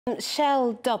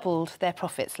Shell doubled their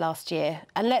profits last year,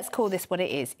 and let's call this what it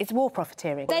is. It's war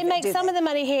profiteering. They make some of the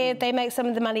money here, they make some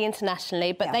of the money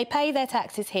internationally, but they pay their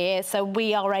taxes here, so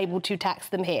we are able to tax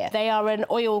them here. They are an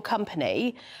oil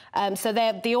company, so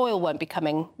the oil won't be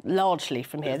coming largely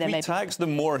from here. If we tax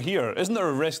them more here, isn't there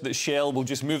a risk that Shell will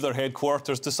just move their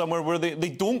headquarters to somewhere where they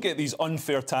don't get these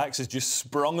unfair taxes just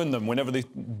sprung on them whenever they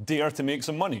dare to make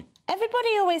some money?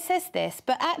 Everybody always says this,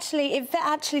 but actually, that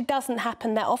actually doesn't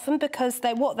happen that often, because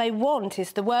what they want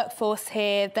is the workforce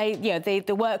here,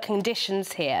 the work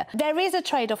conditions here. There is a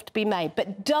trade-off to be made,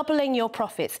 but doubling your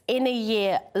profits in a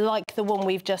year like the one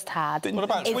we've just had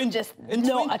is just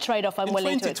not a trade-off I'm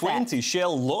willing to accept. In 2020,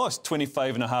 Shell lost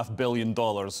 $25.5 billion.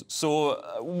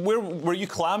 So were you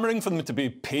clamouring for them to be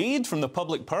paid from the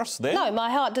public purse then? No, my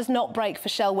heart does not break for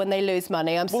Shell when they lose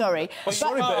money. I'm sorry. But you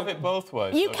can't have it both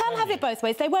ways. You can have it both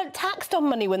ways. They weren't taxed on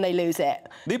money when they lose it.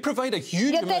 They provide a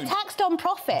huge amount... They're taxed on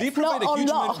profits, they provide not a huge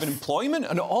on amount of employment,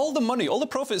 and all the money, all the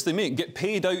profits they make get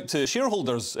paid out to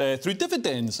shareholders through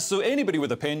dividends. So anybody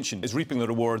with a pension is reaping the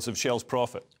rewards of Shell's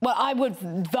profit. Well, I would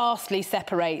vastly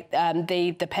separate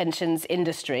the pensions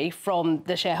industry from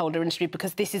the shareholder industry,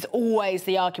 because this is always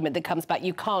the argument that comes back.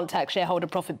 You can't tax shareholder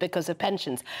profit because of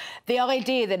pensions. The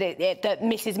idea that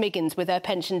Mrs Miggins with her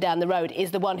pension down the road is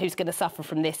the one who's going to suffer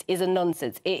from this is a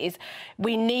nonsense. It is.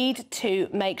 We need to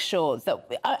make sure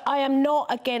that... I am not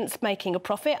against making a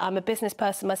profit. I'm a business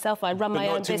person myself. I run my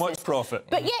own business. But not too much profit.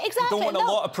 But yeah, exactly. You don't want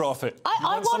a lot of profit.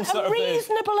 I want a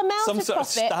reasonable amount of profit. Some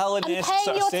sort of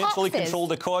Stalinist, centrally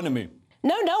controlled economy.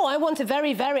 No, I want a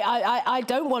very, I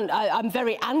don't want... I'm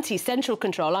very anti-central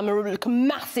control. I'm a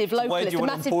massive localist, a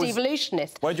massive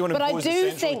devolutionist. Why do you want to impose a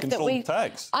centrally controlled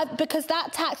tax? Because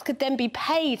that tax could then be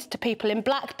paid to people in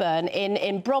Blackburn,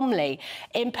 in Bromley,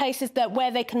 in places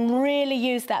where they can really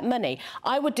use that money.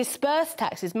 I would disperse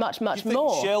taxes much more. You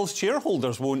think Shell's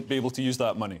shareholders won't be able to use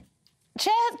that money?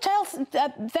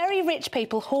 Very rich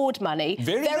people hoard money.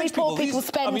 Very poor people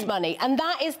spend money, and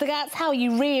that's how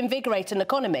you reinvigorate an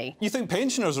economy. You think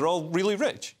pensioners are all really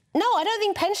rich? No, I don't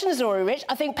think pensioners are all rich.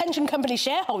 I think pension company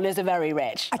shareholders are very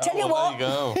rich. I tell you what.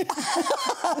 There you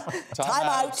go. Time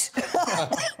out.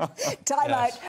 Time out.